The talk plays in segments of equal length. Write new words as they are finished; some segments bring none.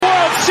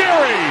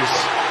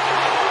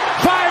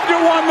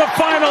the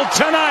final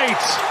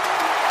tonight.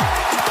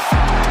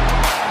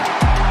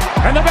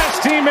 And the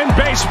best team in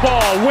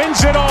baseball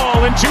wins it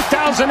all in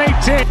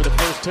 2018. For the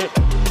first hit.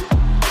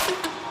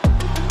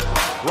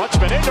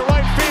 Rutschman into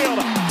right field.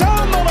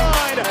 Down the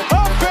line.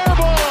 A fair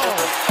ball.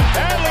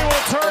 Adley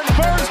will turn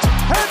first.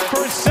 Head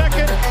for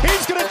second.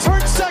 He's going to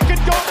turn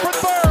second. Go for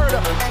third.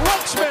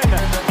 Rutschman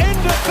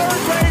into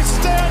third base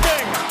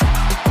standing.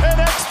 An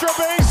extra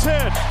base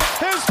hit.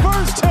 His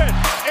first hit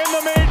in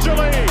the major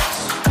leagues.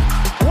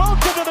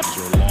 Welcome to the... Those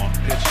are long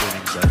pitch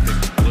innings. I think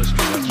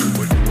Blister, that's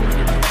what you want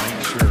to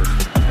make sure.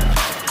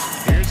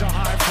 Here's a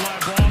high fly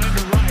ball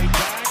into right.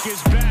 Back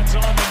his bat's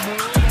on the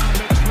move. On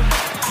the track.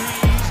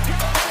 He's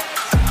got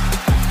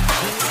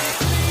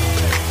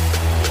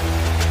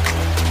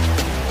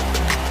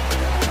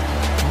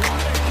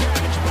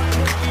catch by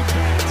Mookie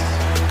Betts.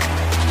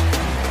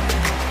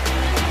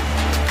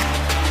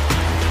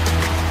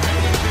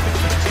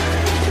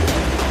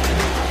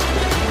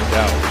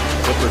 Now,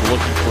 Clifford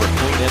looking for a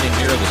clean inning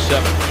here in the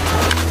seventh.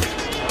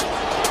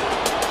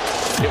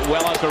 Hit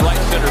well out to right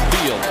center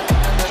field.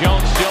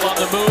 Jones still on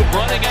the move,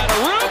 running out of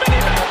room, and he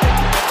made it!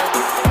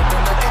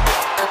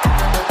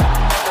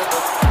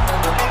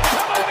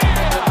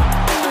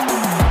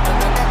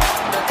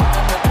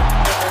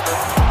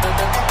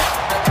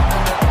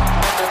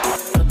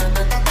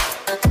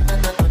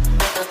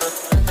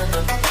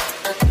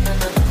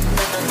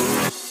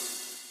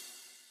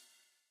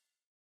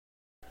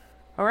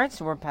 Alright,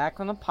 so we're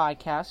back on the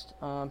podcast.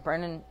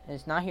 Brendan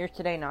is not here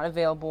today, not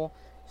available,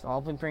 so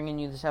I'll be bringing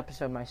you this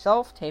episode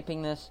myself,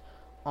 taping this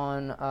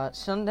on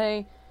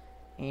Sunday,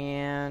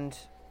 and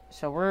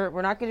so we're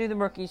not going to do the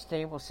rookies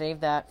today. We'll save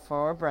that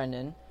for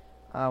Brendan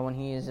when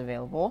he is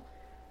available,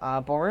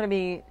 but we're going to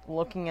be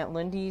looking at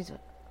Lindy's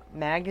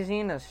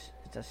magazine. It's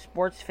a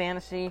sports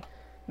fantasy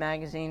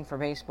magazine for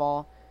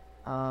baseball,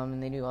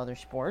 and they do other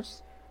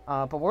sports.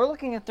 But we're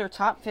looking at their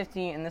top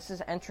 50, and this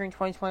is entering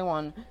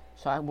 2021,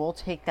 so I will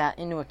take that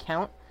into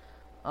account.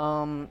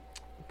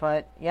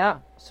 But yeah,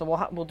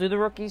 so we'll do the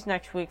rookies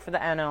next week for the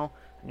NL.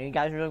 I know you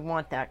guys really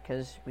want that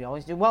because we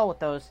always do well with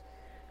those.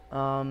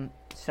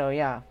 So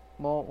yeah,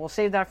 we'll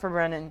save that for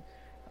Brennan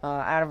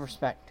out of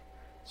respect.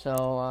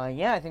 So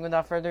yeah, I think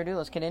without further ado,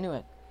 let's get into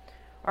it.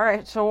 All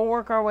right, so we'll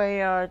work our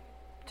way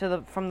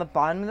from the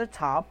bottom to the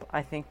top.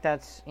 I think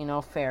that's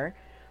fair.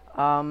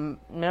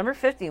 Number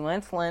 50,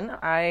 Lance Lynn.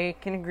 I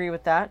can agree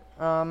with that.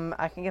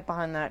 I can get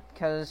behind that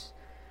because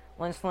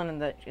Lance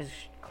Lynn is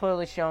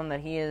clearly shown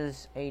that he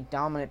is a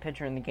dominant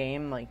pitcher in the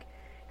game. Like,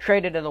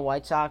 traded to the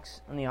White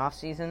Sox in the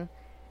offseason,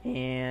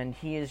 and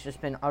he has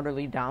just been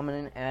utterly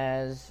dominant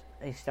as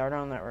a starter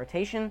on that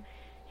rotation.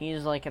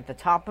 He's like at the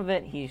top of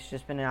it. He's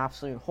just been an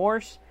absolute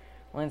horse.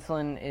 Lance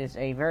Lynn is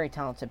a very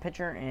talented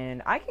pitcher,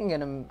 and I can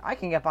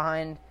get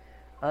behind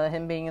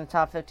him being in the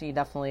top 50.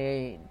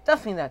 Definitely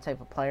that type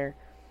of player.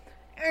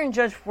 Aaron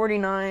Judge,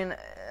 49.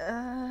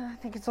 I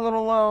think it's a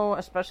little low,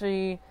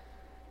 especially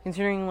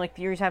considering like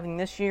the year he's having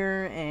this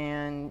year,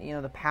 and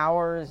the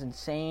power is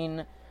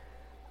insane.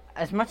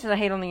 As much as I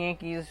hate on the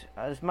Yankees,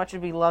 as much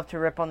as we love to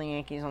rip on the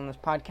Yankees on this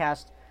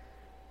podcast,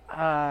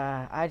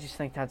 I just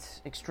think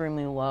that's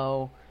extremely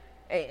low.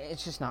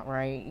 It's just not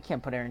right. You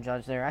can't put Aaron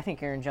Judge there. I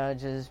think Aaron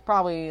Judge is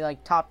probably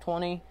like top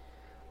 20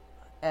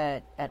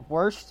 at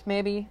worst,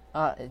 maybe.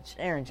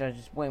 Aaron Judge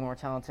is way more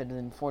talented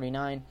than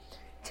 49.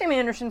 Tim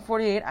Anderson,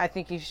 48. I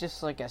think he's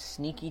just like a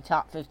sneaky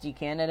top 50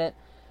 candidate.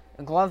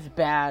 The glove's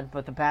bad,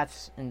 but the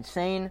bat's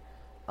insane.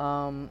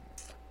 And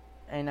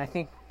I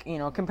think,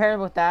 compared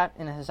with that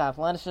and his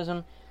athleticism,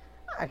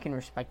 I can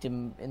respect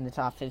him in the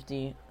top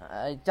 50.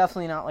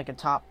 Definitely not like a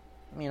top,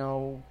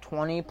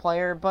 20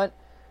 player, but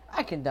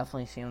I can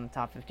definitely see him in the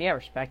top 50. I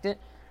respect it.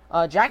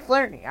 Jack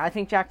Flaherty. I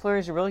think Jack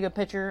Flaherty is a really good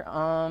pitcher.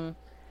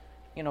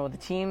 The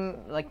team,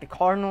 like the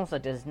Cardinals,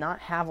 that does not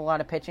have a lot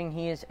of pitching,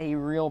 he is a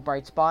real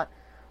bright spot.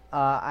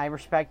 I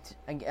respect.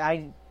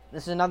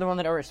 This is another one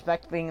that I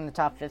respect being in the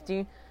top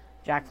 50.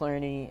 Jack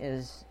Flaherty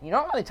is. You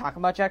don't really talk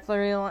about Jack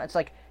Flaherty a lot. It's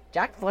like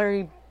Jack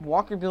Flaherty,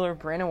 Walker Buehler,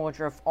 Brandon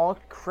Woodruff, all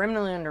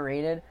criminally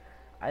underrated.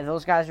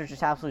 Those guys are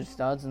just absolute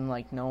studs, and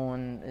like no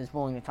one is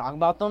willing to talk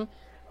about them.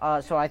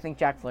 So I think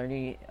Jack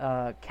Flaherty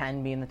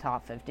can be in the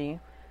top 50. It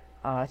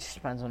just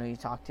depends on who you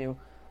talk to.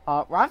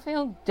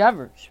 Rafael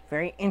Devers,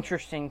 very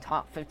interesting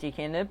top 50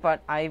 candidate,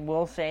 but I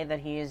will say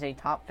that he is a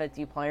top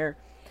 50 player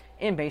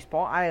in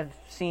baseball. I have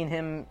seen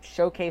him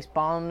showcase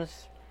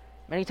bombs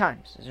many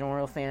times as an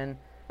Oriole fan.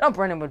 I know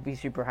Brendan would be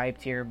super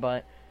hyped here,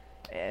 but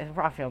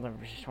Rafael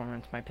Devers just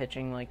torments my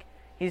pitching. Like,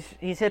 he's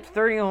hit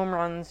 30 home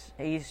runs.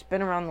 He's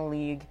been around the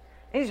league.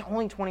 And he's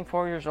only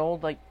 24 years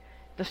old. Like,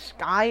 the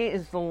sky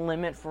is the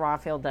limit for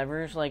Rafael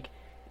Devers. Like,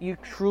 you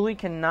truly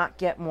cannot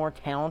get more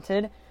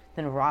talented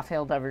than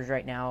Rafael Devers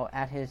right now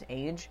at his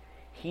age.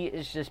 He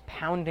is just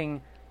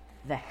pounding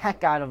the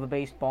heck out of a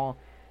baseball.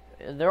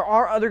 There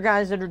are other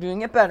guys that are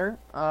doing it better,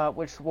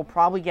 which we'll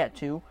probably get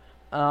to.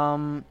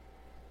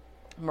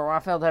 But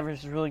Rafael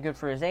Devers is really good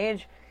for his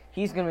age.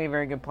 He's going to be a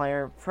very good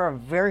player for a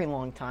very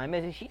long time.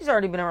 He's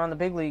already been around the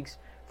big leagues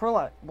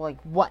for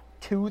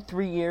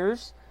 2-3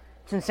 years.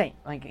 It's insane.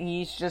 Like,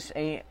 he's just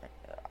a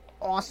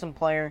awesome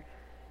player.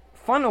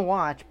 Fun to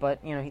watch, but,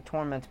 he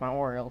torments my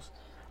Orioles.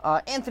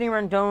 Anthony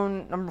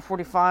Rendon, number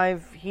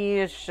 45, he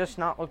has just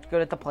not looked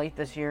good at the plate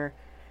this year.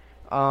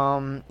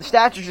 The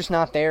stats are just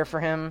not there for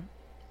him.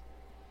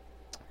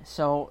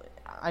 So,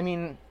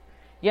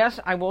 yes,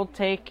 I will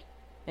take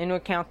into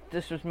account that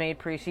this was made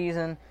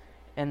preseason,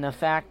 and the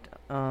fact,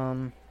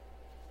 Rendon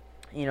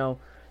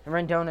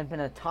had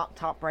been a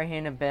top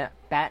right-handed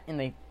bat in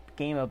the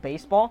game of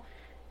baseball,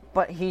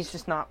 but he's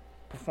just not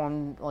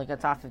performed like a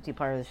top 50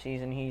 player this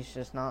season. He's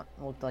just not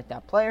looked like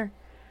that player.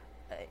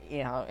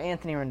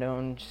 Anthony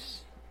Rendon,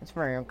 it's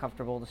very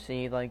uncomfortable to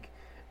see. Like,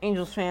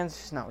 Angels fans,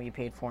 it's not what you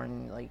paid for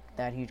in, like,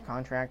 that huge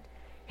contract.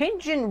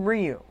 Hyun-Jin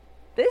Ryu.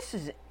 This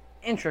is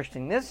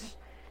interesting. This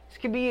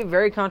could be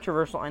very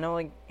controversial. I know,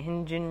 like,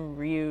 Hyun-Jin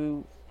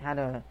Ryu had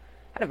a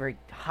very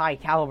high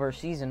caliber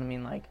season.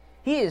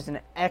 He is an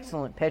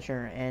excellent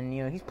pitcher, and,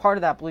 he's part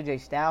of that Blue Jay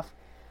staff.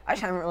 I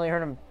just haven't really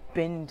heard him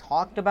been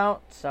talked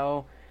about,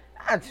 so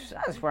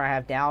that's where I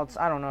have doubts.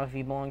 I don't know if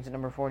he belongs at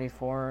number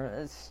 44.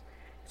 It's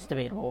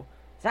debatable.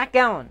 Zach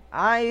Gallen,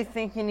 I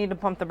think you need to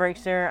pump the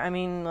brakes there.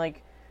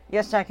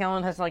 Yes, Zach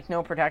Gallen has,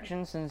 no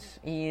protection since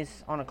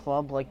he's on a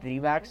club like the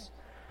D-backs,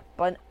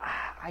 but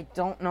I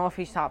don't know if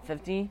he's top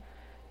 50.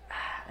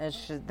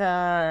 It's just,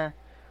 I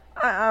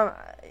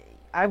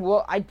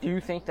do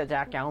think that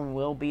Zach Gallen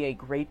will be a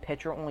great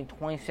pitcher, only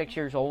 26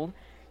 years old.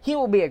 He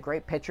will be a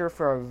great pitcher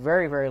for a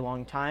very, very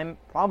long time.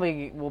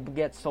 Probably will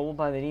get sold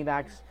by the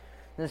D-backs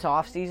this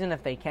offseason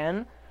if they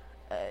can.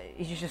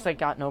 He's just,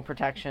 got no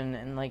protection,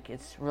 and,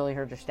 it's really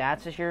hurt their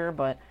stats this year.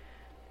 But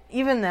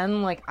even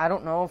then, I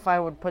don't know if I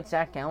would put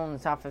Zach Gallen in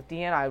the top 50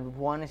 yet. I would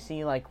want to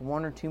see,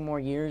 1 or 2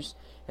 more years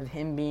of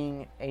him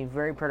being a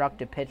very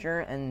productive pitcher,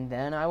 and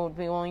then I would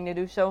be willing to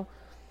do so.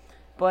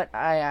 But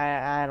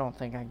I don't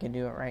think I can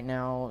do it right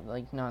now,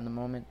 not in the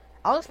moment.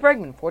 Alex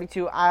Bregman,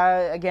 42.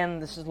 Again,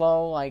 this is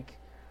low.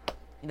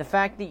 The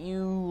fact that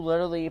you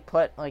literally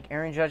put,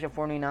 Aaron Judge at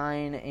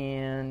 49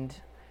 and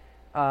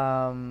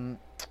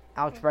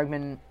Alex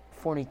Bregman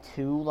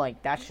 42,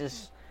 it's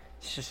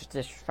just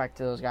disrespect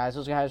to those guys.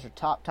 Those guys are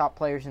top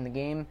players in the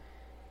game.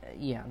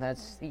 You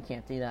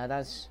can't do that.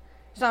 That's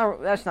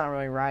not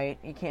really right.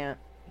 You can't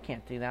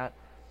do that.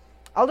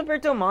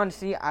 Alberto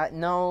Mondesi,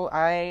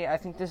 I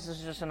think this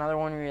is just another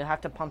one where you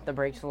have to pump the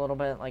brakes a little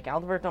bit.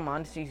 Alberto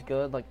Mondesi's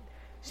good.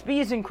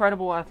 Speed is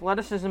incredible.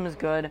 Athleticism is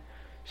good.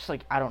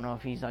 Just, I don't know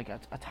if he's, a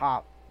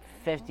top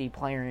 50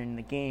 player in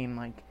the game.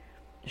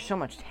 There's so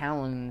much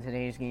talent in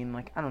today's game.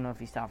 I don't know if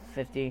he's top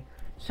 50.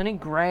 Sonny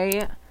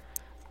Gray,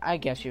 I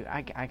guess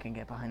I can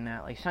get behind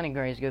that. Sonny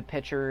Gray is a good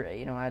pitcher.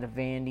 Out of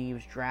Vandy, he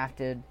was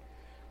drafted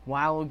a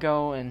while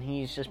ago, and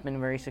he's just been a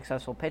very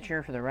successful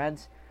pitcher for the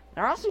Reds.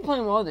 They're also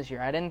playing well this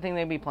year. I didn't think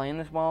they'd be playing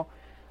this well.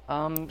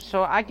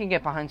 So I can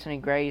get behind Sonny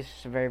Gray. He's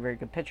just a very, very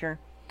good pitcher.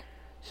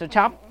 So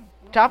top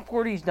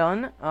 40's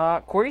done.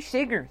 Corey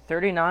Seager,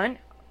 39.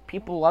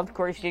 People loved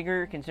Corey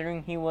Seager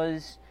considering he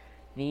was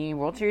the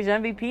World Series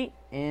MVP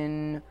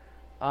in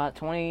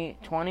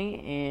 2020,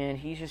 and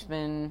he's just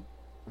been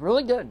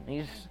really good.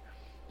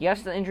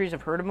 Yes, the injuries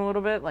have hurt him a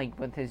little bit,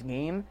 with his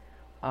game,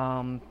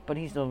 but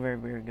he's still a very,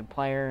 very good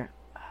player.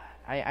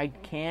 I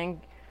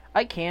can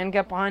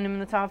get behind him in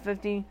the top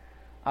 50.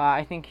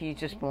 I think he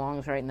just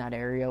belongs right in that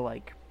area.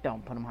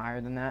 Don't put him higher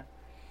than that.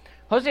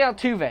 Jose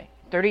Altuve,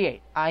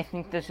 38. I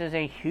think this is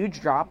a huge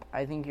drop.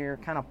 I think you're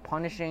kind of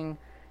punishing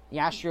the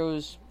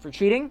Astros for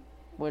cheating,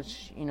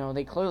 which,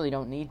 they clearly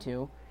don't need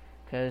to,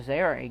 because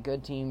they are a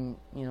good team,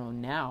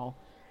 now.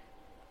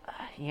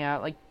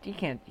 You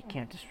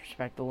can't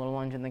disrespect the little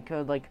engine that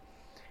could.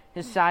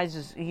 His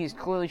size he's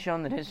clearly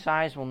shown that his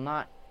size will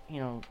not,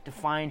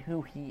 define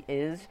who he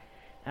is.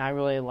 And I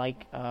really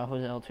like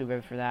Jose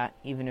Altuve for that,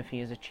 even if he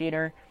is a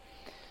cheater.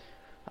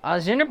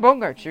 Xander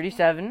Bogaerts,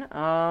 37.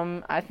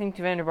 I think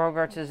Xander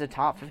Bogaerts is a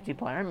top 50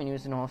 player. He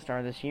was an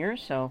all-star this year,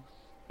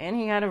 and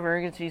he had a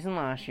very good season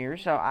last year.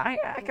 So I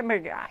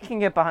can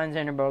get behind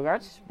Xander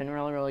Bogaerts. He's been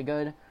really, really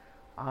good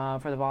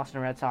for the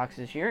Boston Red Sox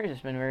this year. He's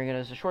been very good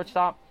as a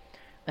shortstop.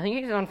 I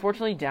think he's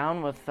unfortunately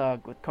down with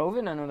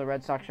COVID. I know the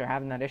Red Sox are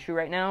having that issue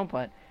right now,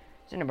 but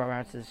Xander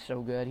Bogaerts is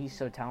so good. He's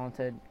so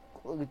talented.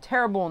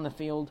 Terrible in the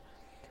field,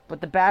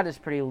 but the bat is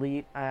pretty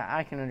elite.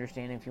 I can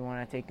understand if you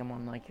want to take him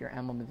on your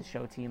emblem of the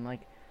show team.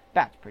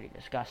 Bat's pretty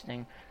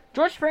disgusting.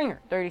 George Springer,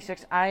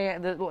 36.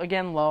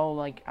 Again low.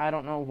 I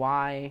don't know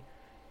why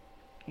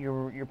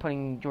you're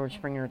putting George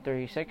Springer at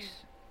 36.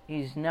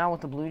 He's now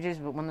with the Blue Jays,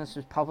 but when this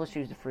was published, he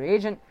was a free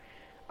agent.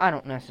 I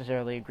don't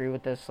necessarily agree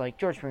with this.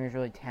 George Springer's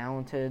really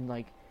talented.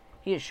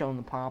 He has shown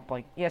the pop.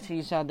 Yes,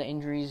 he's had the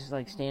injuries,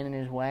 stand in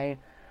his way.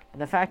 But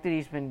the fact that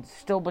he's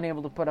still been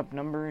able to put up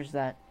numbers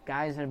that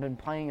guys that have been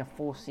playing a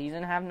full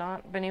season have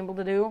not been able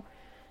to do,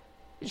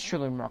 is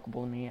truly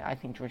remarkable to me. I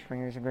think George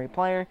Springer is a great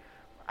player.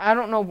 I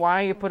don't know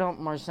why you put up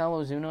Marcell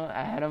Ozuna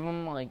ahead of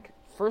him.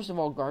 First of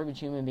all, garbage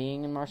human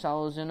being in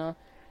Marcell Ozuna.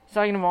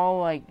 Second of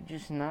all,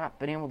 just not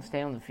been able to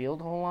stay on the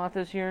field a whole lot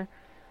this year.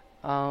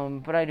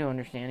 But I do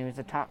understand he was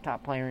a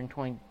top player in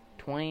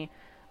 2020.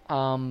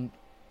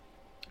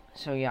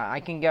 So yeah, I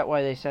can get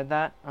why they said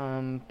that.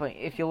 But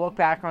if you look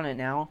back on it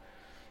now,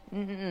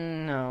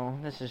 no,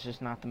 this is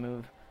just not the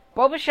move.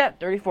 Bo Bichette,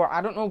 34.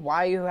 I don't know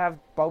why you have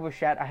Bo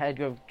Bichette ahead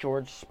of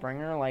George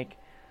Springer. Like,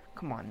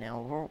 come on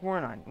now,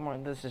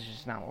 this is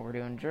just not what we're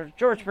doing.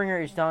 George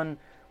Springer has done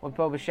what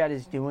Bo Bichette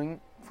is doing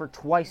for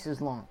twice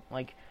as long.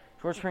 Like,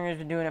 George Springer's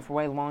been doing it for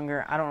way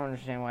longer. I don't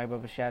understand why Bo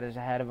Bichette is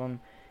ahead of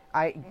him.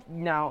 I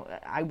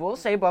will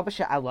say Bo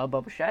Bichette, I love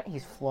Bo Bichette.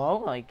 He's flow,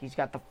 like, he's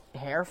got the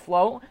hair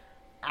flow.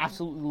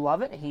 Absolutely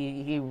love it.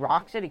 He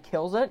rocks it. He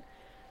kills it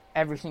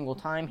every single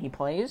time he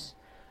plays.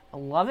 I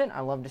love it.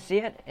 I love to see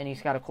it. And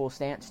he's got a cool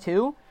stance,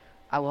 too.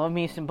 I love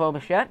me some Bo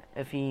Bichette.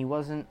 If he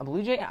wasn't a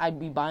Blue Jay, I'd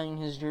be buying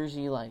his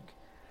jersey, like,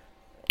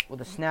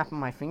 with a snap of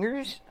my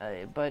fingers.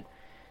 But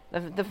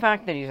the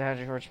fact that he's ahead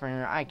of George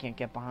Springer, I can't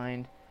get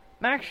behind.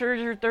 Max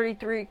Scherzer,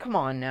 33. Come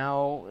on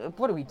now.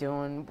 What are we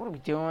doing?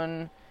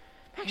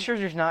 Max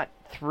Scherzer's not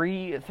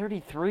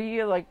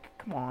 33. Like,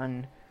 come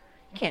on.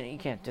 You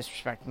can't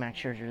disrespect Max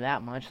Scherzer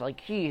that much.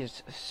 Like, he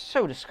is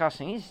so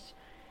disgusting.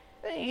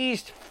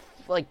 He's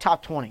like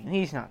top 20.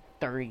 He's not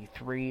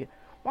 33.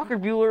 Walker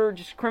Buehler,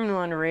 just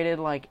criminally underrated.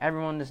 Like,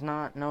 everyone does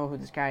not know who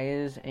this guy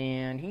is,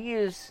 and he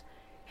is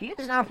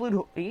not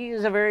blue.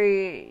 He's a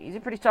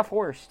pretty tough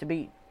horse to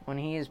beat when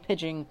he is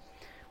pitching.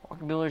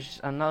 Walker Buehler's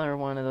just another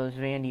one of those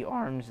Vandy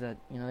arms that,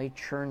 they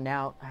churned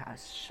out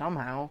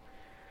somehow.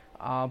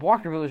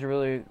 Walker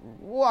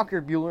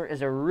Buehler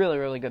is a really,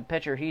 really good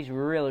pitcher. He's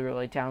really,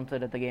 really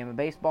talented at the game of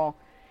baseball.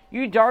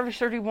 Yu Darvish,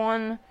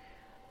 31.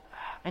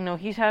 I know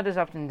he's had his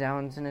ups and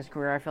downs in his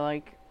career, I feel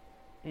like.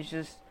 He's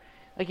just,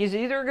 like, he's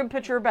either a good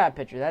pitcher or a bad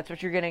pitcher. That's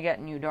what you're going to get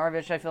in Yu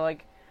Darvish, I feel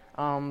like.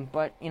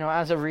 But,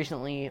 as of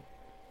recently,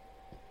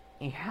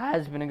 he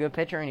has been a good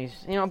pitcher, and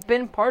he's,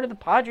 been part of the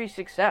Padres'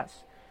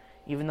 success.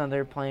 Even though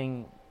they're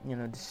playing,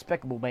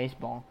 despicable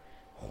baseball.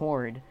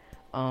 Horrid.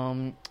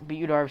 But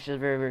Yu Darvish is a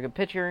very, very good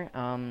pitcher.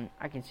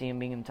 I can see him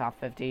being in the top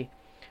 50.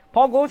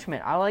 Paul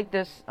Goldschmidt, I like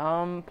this.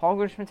 Paul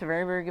Goldschmidt's a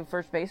very, very good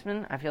first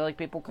baseman. I feel like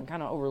people can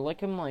kind of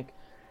overlook him. Like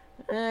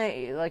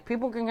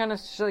people can kind of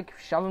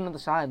shove him to the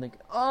side. Like,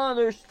 oh,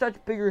 there's such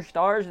bigger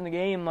stars in the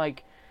game.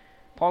 Like,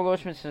 Paul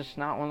Goldschmidt's just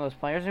not one of those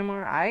players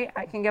anymore. I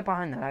can get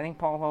behind that. I think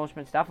Paul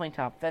Goldschmidt's definitely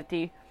top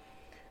 50.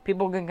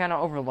 People can kind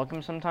of overlook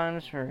him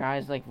sometimes for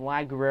guys like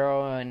Vlad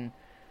Guerrero and,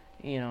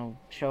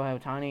 Shohei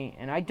Ohtani.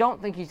 And I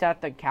don't think he's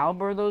at the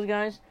caliber of those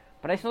guys,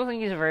 but I still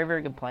think he's a very,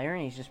 very good player,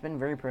 and he's just been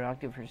very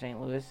productive for St.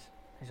 Louis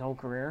his whole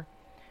career.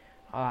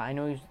 I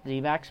know he's with the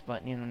D-backs,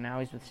 but, now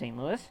he's with St.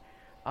 Louis.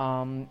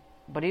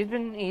 But he's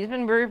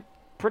been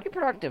pretty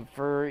productive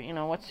for,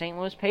 what St.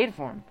 Louis paid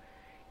for him.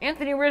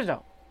 Anthony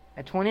Rizzo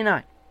at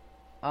 29.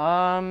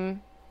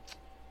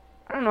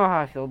 I don't know how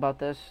I feel about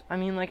this. I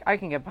mean, I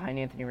can get behind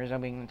Anthony Rizzo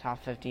being in the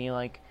top 50.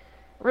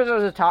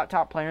 Rizzo's a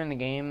top player in the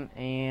game,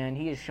 and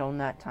he has shown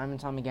that time and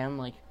time again.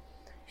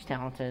 He's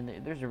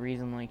talented. There's a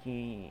reason,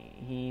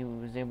 he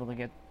was able to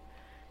get,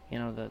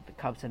 the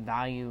Cubs at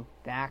value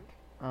back,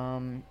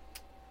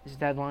 his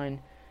deadline.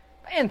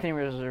 But Anthony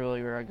Rizzo is a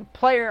really, really good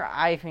player.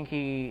 I think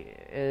he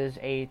is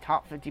a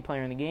top 50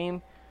 player in the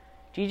game.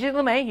 DJ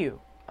LeMahieu,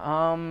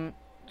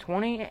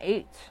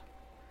 28.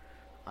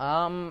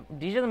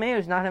 DJ LeMahieu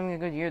is not having a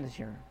good year this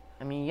year.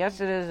 I mean, yes,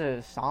 it is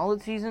a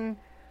solid season,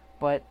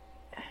 but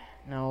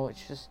no,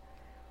 it's just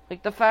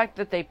the fact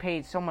that they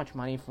paid so much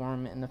money for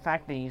him, and the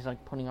fact that he's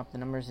putting up the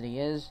numbers that he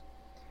is,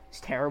 it's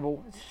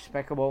terrible. It's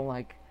despicable.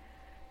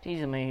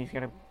 DJ LeMahieu's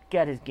got to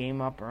get his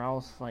game up, or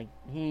else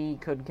he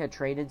could get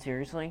traded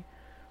seriously.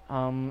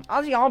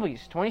 Ozzie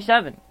Albies,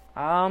 27.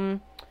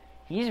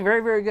 He's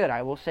very, very good.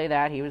 I will say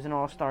that he was an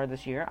all-star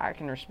this year. I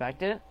can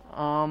respect it.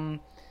 Ozzie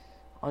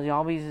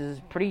Albies is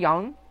pretty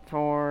young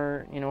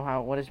for,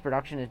 what his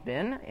production has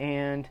been,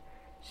 and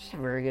he's just a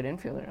very good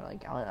infielder.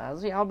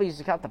 Ozzie Albies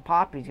has got the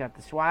pop, he's got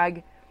the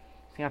swag,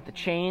 he's got the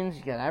chains,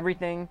 he's got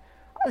everything.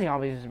 Ozzie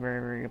Albies is a very,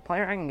 very good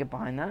player. I can get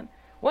behind that.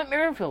 Whit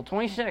Merrifield,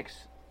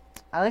 26.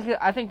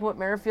 I think Whit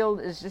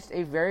Merrifield is just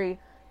a very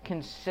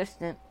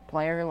consistent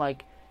player,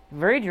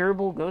 very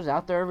durable, goes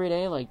out there every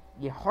day.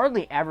 You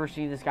hardly ever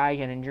see this guy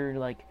get injured,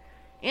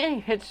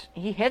 and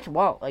he hits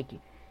well.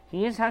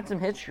 He has had some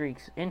hit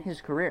streaks in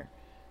his career.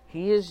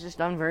 He has just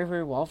done very,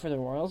 very well for the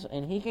Royals,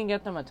 and he can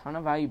get them a ton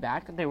of value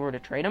back if they were to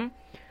trade him.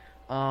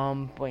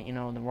 But,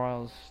 the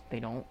Royals, they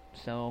don't,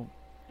 so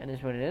it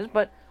is what it is.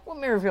 But Whit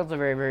Merrifield's a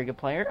very, very good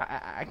player.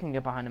 I can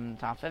get behind him in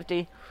the top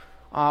 50.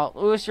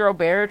 Luis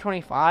Robert,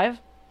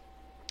 25.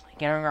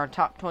 Getting our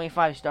top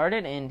 25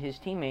 started, and his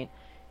teammate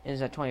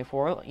is at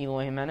 24,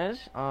 Eloy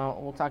Jimenez.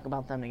 We'll talk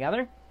about them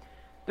together.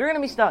 They're going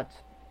to be studs.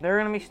 They're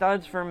going to be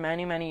studs for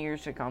many, many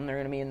years to come. They're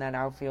going to be in that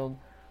outfield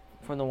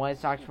for the White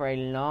Sox for a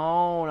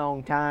long,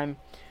 long time.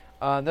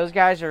 Those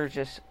guys are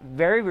just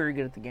very, very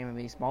good at the game of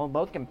baseball.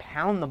 Both can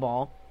pound the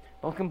ball.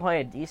 Both can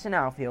play a decent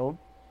outfield.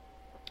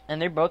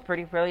 And they're both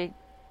pretty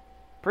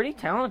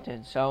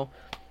talented. So,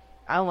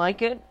 I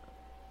like it.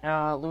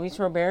 Luis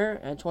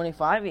Robert at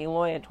 25,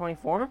 Eloy at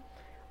 24.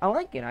 I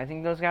like it. I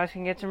think those guys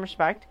can get some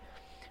respect.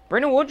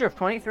 Brendan Woodruff,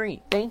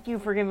 23. Thank you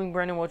for giving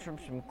Brendan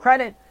Woodruff some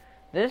credit.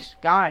 this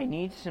guy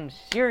needs some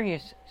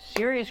serious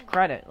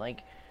credit.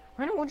 Like,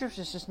 Brandon Woodruff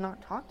is just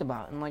not talked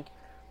about. And, like,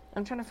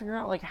 I'm trying to figure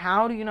out, like,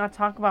 how do you not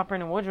talk about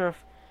Brandon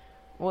Woodruff,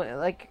 well,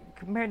 like,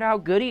 compared to how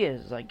good he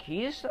is? Like,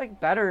 he's, like,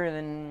 better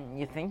than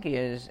you think he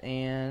is.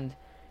 And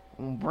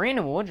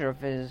Brandon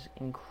Woodruff is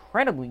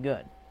incredibly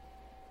good.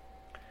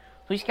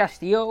 Luis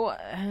Castillo,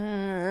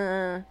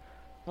 a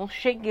little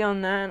shaky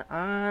on that.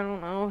 I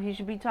don't know. He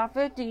should be top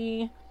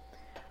 50.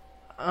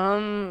 Let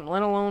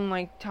alone,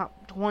 like,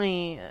 top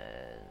 20.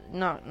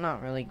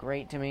 Not really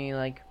great to me.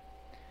 Like,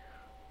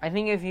 I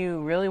think if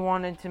you really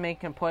wanted to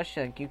make a push,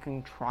 like, you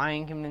can try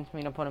and convince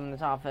me to put him in the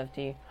top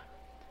 50.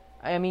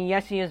 I mean,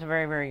 yes, he is a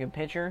very, very good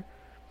pitcher,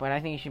 but I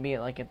think he should be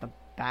at the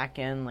back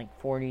end, like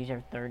 40s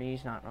or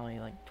 30s, not really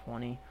like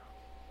 20.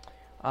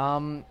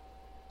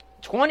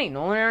 20,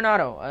 Nolan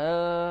Arenado.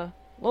 A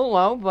little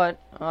low, but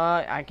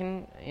I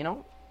can,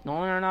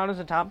 Nolan Arenado's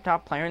a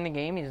top player in the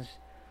game. He's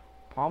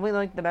probably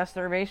like the best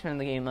third baseman in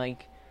the game.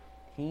 Like,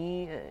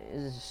 he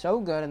is so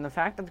good, and the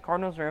fact that the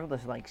Cardinals were able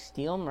to like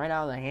steal him right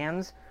out of the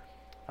hands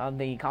of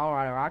the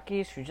Colorado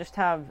Rockies, who just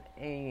have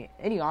a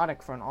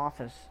idiotic front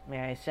office, may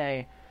I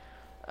say.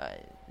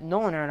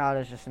 Nolan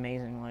Arenado is just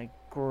amazing. Like,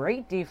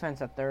 great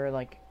defense up there.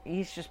 Like,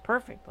 he's just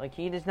perfect. Like,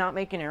 he does not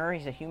make an error.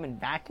 He's a human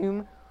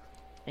vacuum.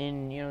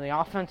 And, the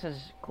offense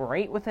is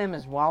great with him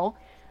as well.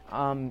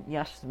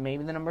 Yes,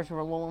 maybe the numbers were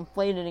a little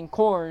inflated in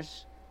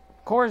Coors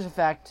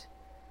effect.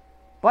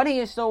 But he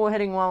is still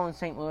hitting well in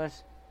St.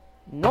 Louis.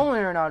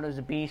 Nolan Arenado is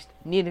a beast.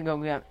 Need to go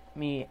get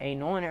me a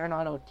Nolan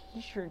Arenado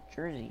t-shirt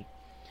jersey.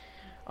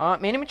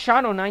 Manny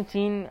Machado,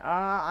 19.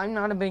 I'm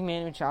not a big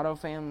Manny Machado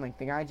fan. Like,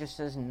 the guy just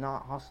does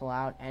not hustle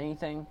out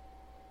anything.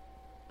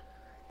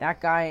 That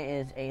guy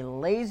is a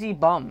lazy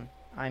bum,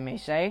 I may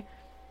say.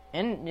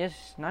 And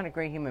just not a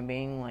great human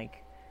being.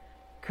 Like,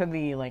 could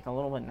be, like, a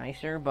little bit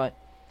nicer. But,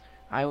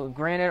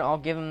 granted, I'll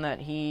give him that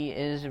he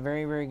is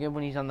very, very good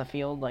when he's on the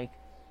field. Like,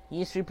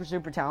 he's super,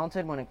 super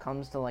talented when it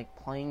comes to, like,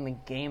 playing the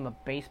game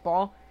of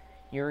baseball.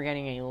 You're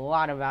getting a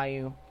lot of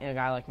value in a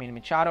guy like Manny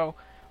Machado.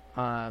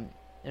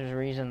 There's a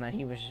reason that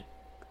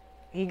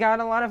he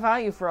got a lot of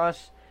value for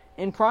us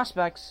in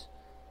prospects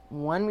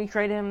when we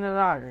traded him to the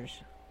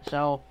Dodgers.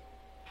 So,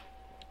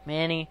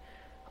 Manny,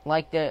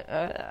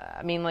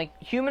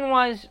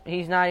 human-wise,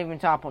 he's not even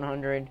top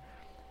 100.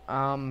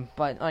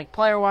 But, like,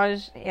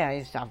 player-wise, yeah,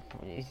 he's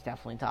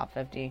definitely top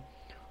 50.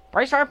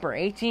 Bryce Harper,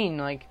 18.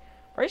 Like,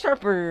 Bryce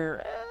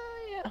Harper,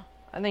 yeah,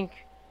 I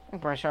think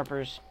Bryce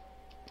Harper's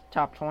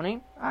top 20.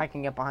 I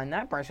can get behind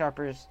that. Bryce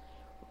Harper's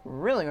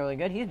really, really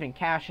good. He's been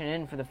cashing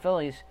in for the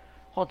Phillies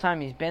the whole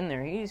time he's been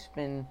there. He's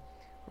been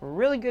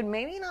really good.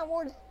 Maybe not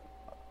worth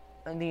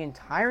the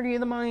entirety of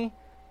the money,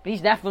 but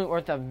he's definitely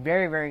worth a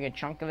very, very good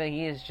chunk of it.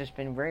 He has just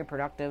been very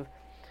productive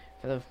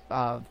for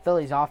the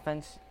Phillies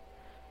offense.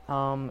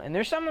 And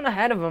there's someone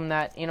ahead of him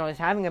that, is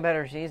having a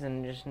better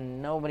season. Just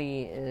no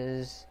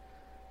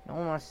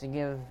one wants to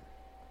give,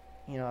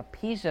 a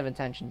piece of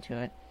attention to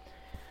it.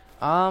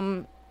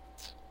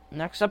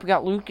 Next up, we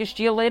got Lucas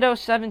Giolito,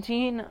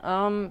 17.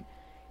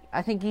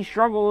 I think he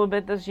struggled a little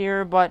bit this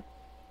year, but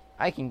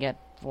I can get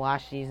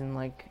last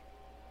season,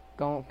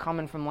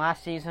 coming from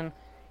last season.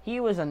 He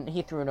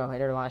threw a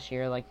no-hitter last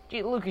year. Like,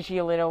 Lucas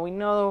Giolito, we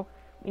know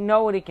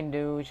what he can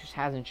do. He just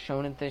hasn't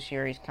shown it this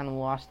year. He's kind of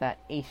lost that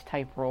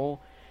ace-type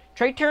role.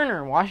 Trey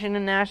Turner,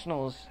 Washington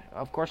Nationals.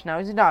 Of course, now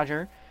he's a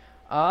Dodger.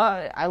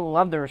 I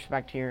love the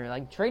respect here.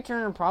 Like, Trey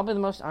Turner, probably the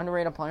most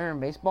underrated player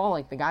in baseball.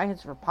 Like, the guy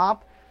hits for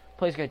pop,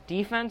 plays good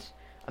defense,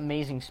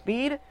 amazing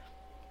speed.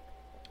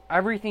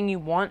 Everything you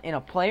want in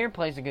a player,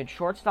 plays a good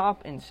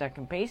shortstop and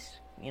second base,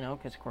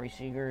 because Corey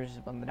Seager is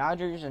on the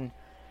Dodgers, and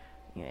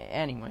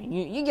anyway,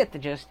 you get the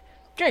gist.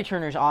 Trey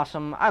Turner's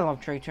awesome. I love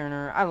Trey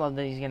Turner. I love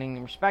that he's getting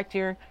the respect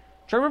here.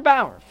 Trevor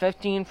Bauer,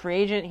 15, free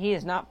agent. He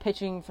is not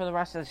pitching for the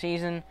rest of the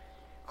season.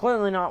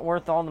 Clearly not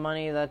worth all the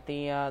money that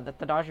the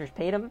Dodgers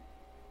paid him,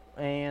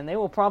 and they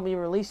will probably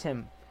release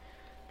him.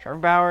 Trevor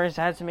Bauer has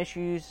had some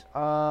issues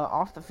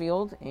off the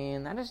field,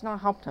 and that has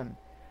not helped him.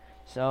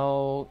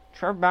 So,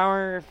 Trevor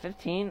Bauer,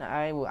 15,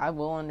 I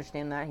will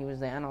understand that. He was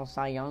the NL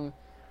Cy Young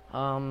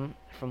from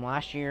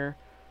last year.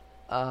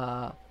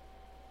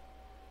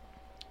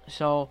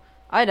 So,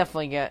 I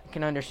definitely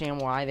can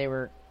understand why they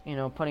were,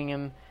 putting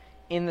him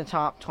in the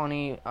top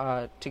 20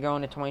 to go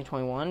into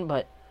 2021.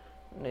 But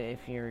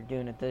if you're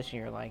doing it this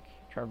year, like,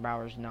 Trevor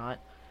Bauer's not.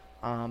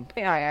 But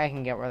yeah, I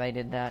can get where they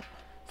did that.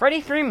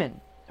 Freddie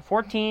Freeman,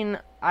 14,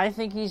 I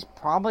think he's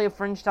probably a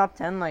fringe top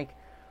 10, like,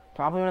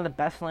 probably one of the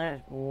best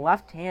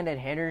left-handed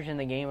hitters in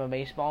the game of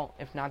baseball,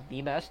 if not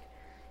the best.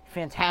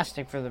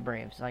 Fantastic for the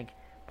Braves. Like,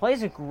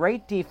 plays a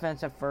great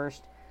defense at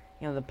first.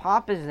 The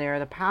pop is there,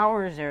 the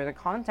power is there, the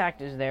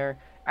contact is there.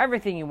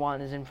 Everything you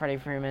want is in Freddie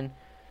Freeman.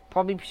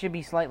 Probably should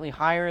be slightly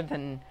higher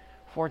than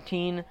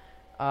 14.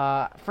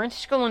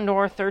 Francisco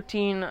Lindor,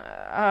 13.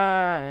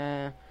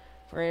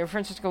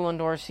 Francisco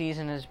Lindor's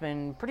season has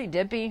been pretty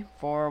dippy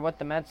for what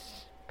the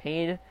Mets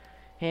paid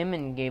him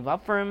and gave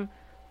up for him.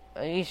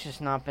 He's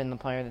just not been the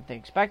player that they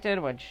expected,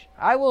 which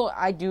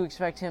I do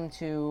expect him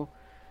to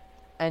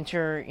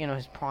enter,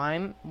 his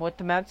prime with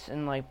the Mets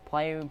and, like,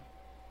 play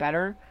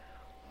better.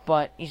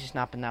 But he's just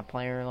not been that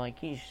player. Like,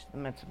 the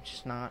Mets are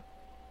just not.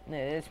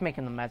 It's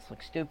making the Mets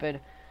look stupid.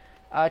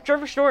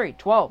 Trevor Story,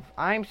 12.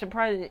 I'm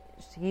surprised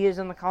he is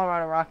in the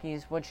Colorado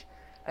Rockies, which,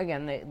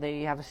 again,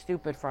 they have a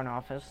stupid front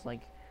office.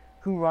 Like,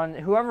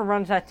 whoever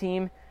runs that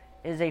team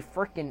is a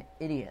freaking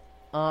idiot.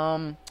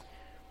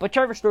 But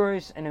Trevor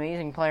Story's an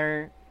amazing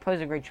player,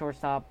 plays a great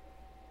shortstop,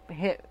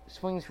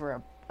 swings for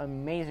an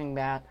amazing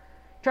bat.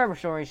 Trevor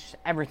Story's just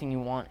everything you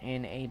want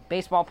in a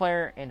baseball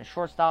player and a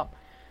shortstop.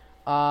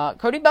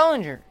 Cody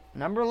Bellinger,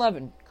 number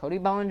 11. Cody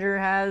Bellinger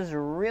has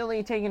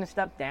really taken a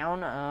step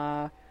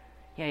down.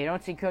 You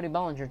don't see Cody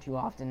Bellinger too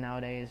often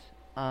nowadays.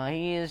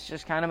 He has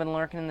just kind of been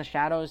lurking in the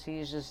shadows.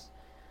 He's just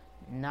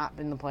not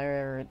been the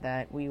player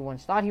that we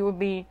once thought he would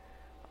be.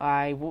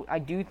 I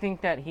do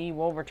think that he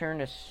will return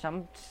to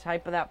some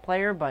type of that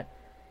player, but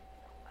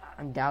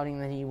I'm doubting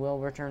that he will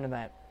return to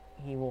that.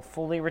 He will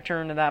fully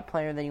return to that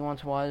player that he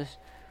once was.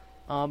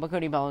 But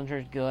Cody Bellinger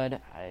is good.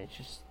 It's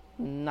just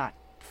not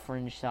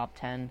fringe top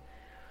 10.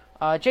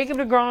 Jacob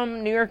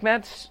deGrom, New York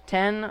Mets,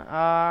 10.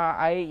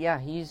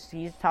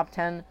 He's top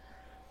 10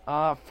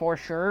 for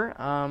sure.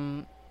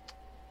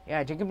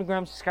 Jacob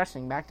deGrom's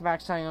disgusting.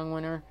 Back-to-back Cy Young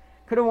winner.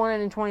 Could have won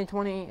it in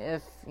 2020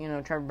 if,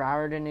 Trevor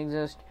Bauer didn't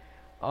exist.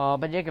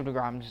 But Jacob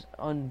deGrom's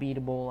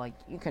unbeatable. Like,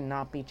 you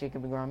cannot beat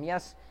Jacob deGrom.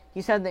 Yes,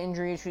 he's had the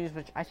injury issues,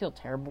 which I feel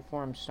terrible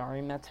for. I'm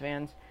sorry, Mets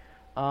fans.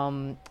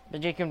 But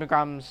Jacob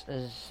deGrom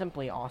is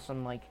simply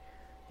awesome. Like,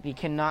 you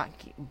cannot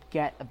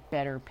get a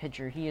better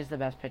pitcher. He is the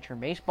best pitcher in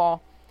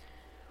baseball.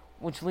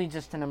 Which leads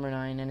us to number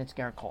 9, and it's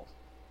Gerrit Cole.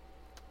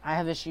 I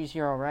have issues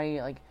here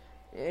already. Like,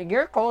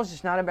 Gerrit Cole is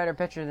just not a better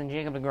pitcher than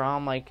Jacob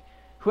deGrom. Like,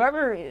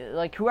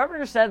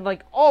 whoever said,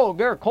 like, oh,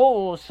 Gerrit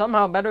Cole is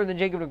somehow better than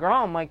Jacob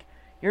deGrom, like,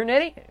 you're an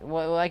idiot.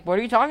 What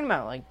are you talking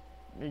about? Like,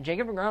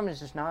 Jacob deGrom is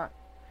just not.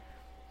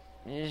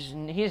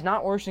 He is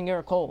not worse than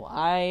Gerrit Cole.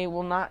 I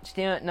will not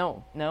stand.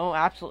 No,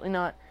 absolutely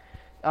not.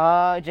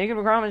 Jacob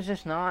deGrom is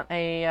just not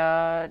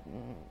behind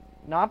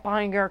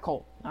Gerrit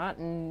Cole.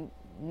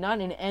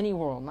 Not in any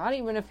world. Not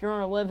even if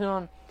you're living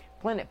on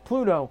planet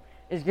Pluto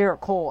is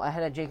Gerrit Cole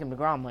ahead of Jacob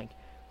deGrom. Like,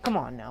 come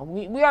on now.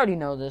 We already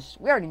know this.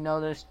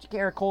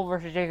 Gerrit Cole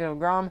versus Jacob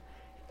deGrom.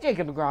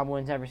 Jacob deGrom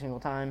wins every single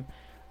time.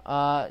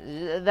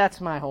 That's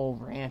my whole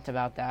rant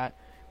about that.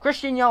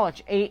 Christian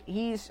Yelich, 8.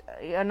 He's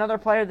another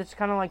player that's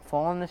kind of like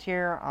fallen this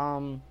year.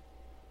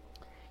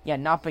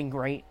 Not been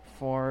great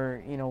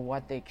for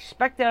what they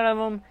expected out of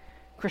him.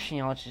 Christian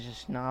Yelich has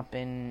just not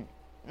been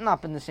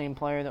the same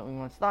player that we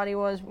once thought he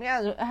was. He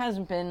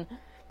hasn't been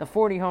the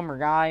 40 homer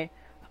guy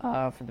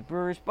for the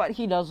Brewers, but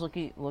he does look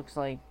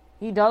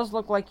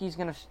like he's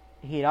gonna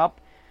heat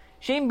up.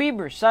 Shane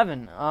Bieber,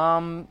 7.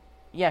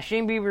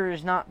 Shane Bieber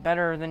is not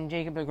better than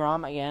Jacob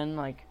deGrom again.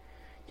 Like,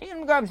 Jacob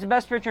deGrom's the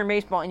best pitcher in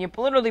baseball, and you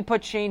literally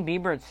put Shane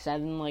Bieber at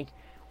 7. Like,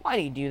 why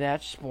do you do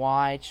that? Just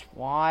why?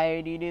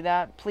 Why do you do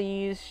that?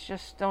 Please,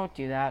 just don't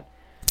do that.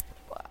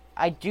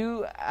 I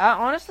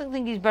honestly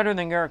think he's better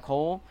than Gerrit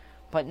Cole,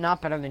 but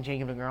not better than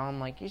Jacob deGrom.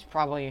 Like, he's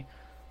probably...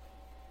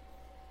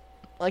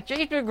 Like,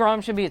 Jacob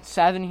deGrom should be at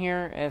 7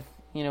 here if,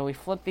 we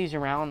flip these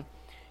around.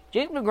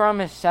 Jacob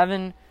deGrom is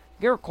 7,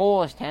 Gerrit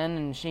Cole is 10,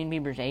 and Shane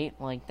Bieber's 8.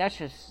 Like, that's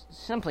just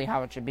simply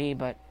how it should be,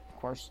 but, of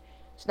course,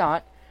 it's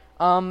not.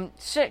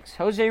 6,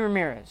 Jose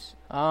Ramirez.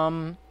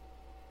 I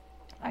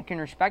can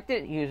respect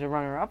it. He was a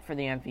runner-up for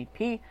the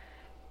MVP.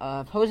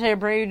 If Jose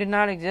Abreu did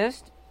not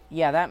exist,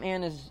 that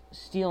man is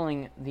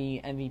stealing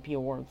the MVP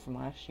award from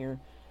last year.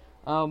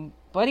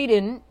 But he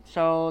didn't,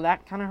 so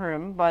that kind of hurt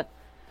him. But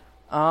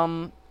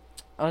Jose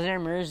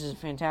Ramirez is a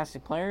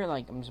fantastic player.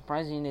 Like, I'm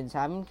surprised the Indians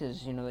have him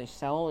because, they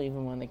sell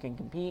even when they can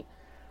compete.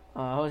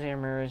 Jose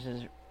Ramirez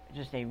is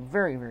just a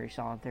very, very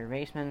solid third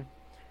baseman.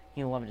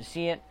 You'll love to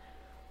see it.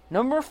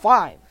 Number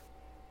 5.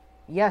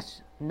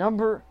 Yes,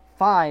 number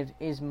 5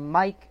 is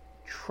Mike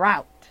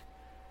Trout.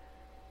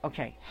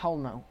 Okay, hell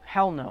no.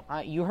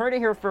 You heard it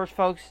here first,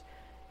 folks.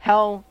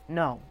 Hell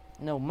no.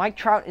 No, Mike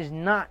Trout is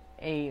not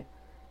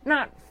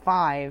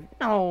 5.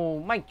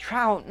 No, Mike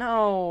Trout,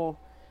 no.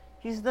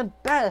 He's the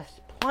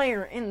best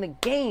player in the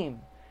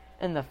game.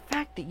 And the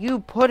fact that you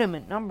put him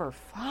at number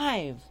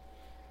 5,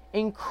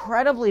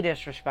 incredibly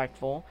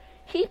disrespectful.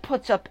 He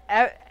puts up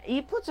an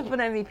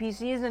MVP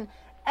season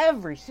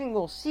every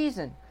single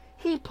season.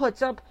 He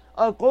puts up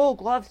a Gold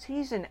Glove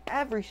season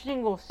every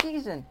single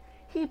season.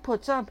 He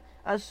puts up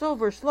a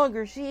Silver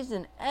Slugger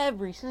season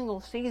every single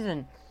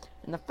season.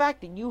 And the fact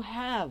that you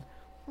have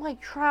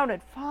Mike Trout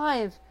at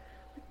 5,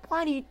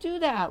 why do you do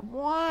that?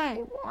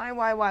 Why? I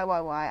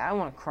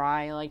want to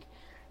cry. Like,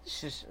 it's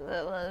just,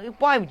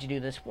 why would you do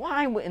this?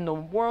 Why in the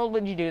world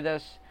would you do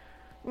this?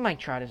 Mike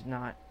Trout is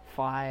not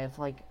 5.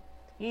 Like,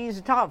 he's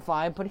a top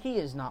 5, but he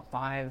is not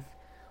 5.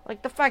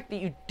 Like, the fact that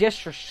you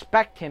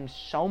disrespect him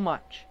so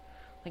much.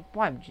 Like,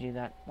 why would you do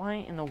that? Why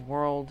in the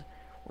world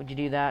would you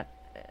do that?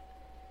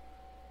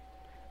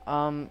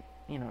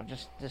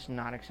 Just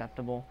not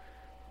acceptable.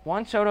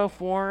 Juan Soto,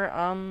 4,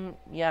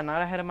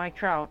 not ahead of Mike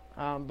Trout,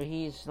 but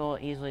he's still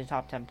easily a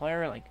top 10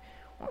 player. Like,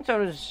 Juan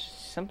Soto is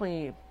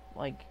simply,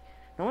 like,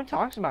 no one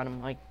talks about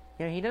him. Like,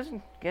 he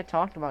doesn't get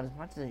talked about as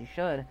much as he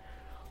should.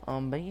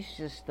 But he's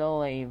just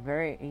still he's a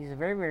very,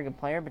 very good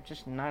player, but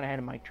just not ahead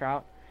of Mike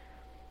Trout.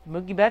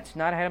 Mookie Betts,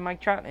 not ahead of Mike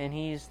Trout, and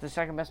he's the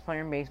second best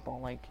player in baseball.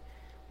 Like,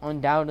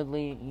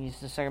 undoubtedly, he's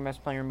the second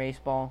best player in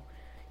baseball.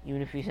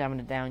 Even if he's having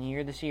a down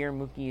year this year,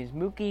 Mookie is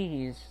Mookie.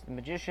 He's the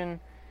magician.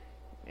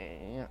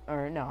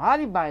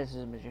 Javi Baez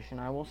is a magician,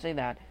 I will say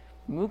that.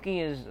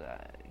 Mookie is,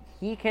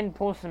 he can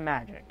pull some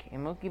magic.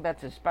 And Mookie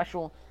Betts is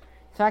special.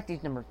 In fact,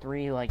 he's number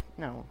 3. Like,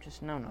 no.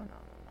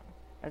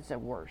 That's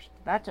at worst.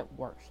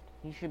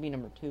 He should be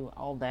number 2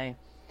 all day.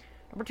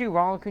 Number 2,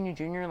 Ronald Acuna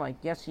Jr. Like,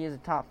 yes, he is a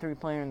top 3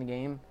 player in the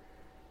game.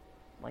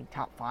 Like,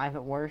 top 5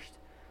 at worst.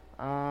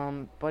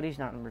 But he's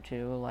not number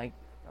 2. Like,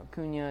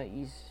 Acuna,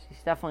 he's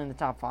definitely in the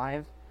top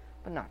 5,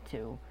 but not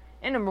 2.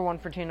 And number 1,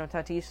 Fernando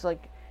Tatis.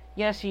 Like,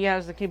 yes, he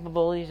has the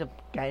capabilities of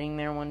getting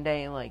there one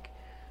day, like,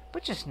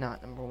 but just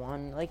not number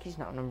 1. Like, he's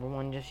not number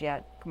 1 just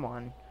yet. Come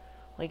on.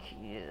 Like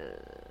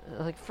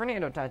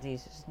Fernando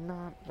Tatis is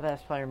not the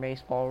best player in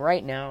baseball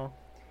right now.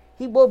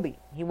 He will be.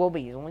 He's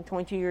only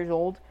 22 years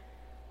old,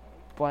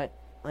 but,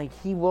 like,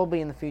 he will be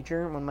in the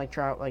future when Mike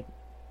Trout, like,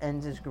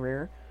 ends his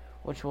career,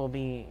 which will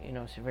be,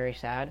 very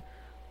sad.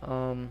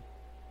 But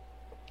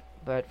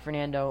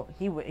Fernando,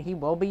 he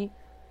will be,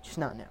 just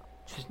not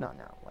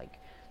now. Like,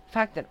 the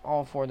fact that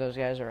all 4 of those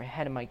guys are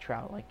ahead of Mike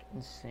Trout, like,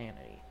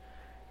 insanity.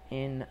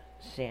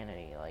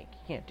 Like, you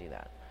can't do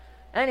that.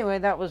 Anyway,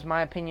 that was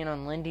my opinion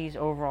on Lindy's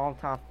overall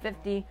top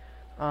 50.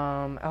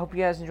 I hope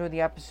you guys enjoyed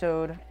the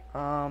episode.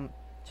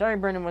 Sorry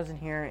Brendan wasn't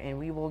here, and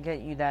we will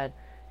get you that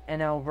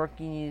NL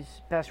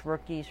rookies, best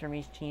rookies from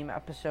each team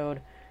episode.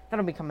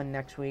 That'll be coming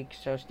next week,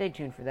 so stay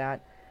tuned for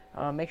that.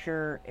 Make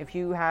sure if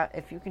you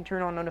can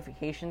turn on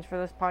notifications for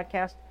this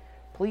podcast,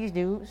 please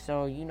do,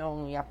 so you know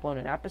when we upload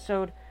an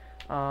episode.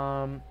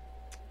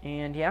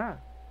 And yeah,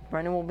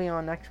 Brendan will be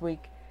on next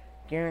week,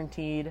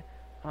 guaranteed,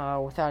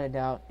 without a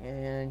doubt.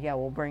 And yeah,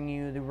 we'll bring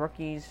you the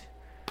rookies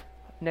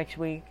next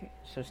week,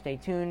 so stay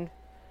tuned.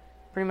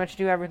 Pretty much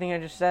do everything I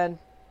just said.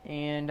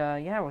 And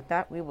yeah, with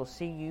that, we will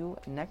see you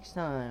next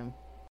time.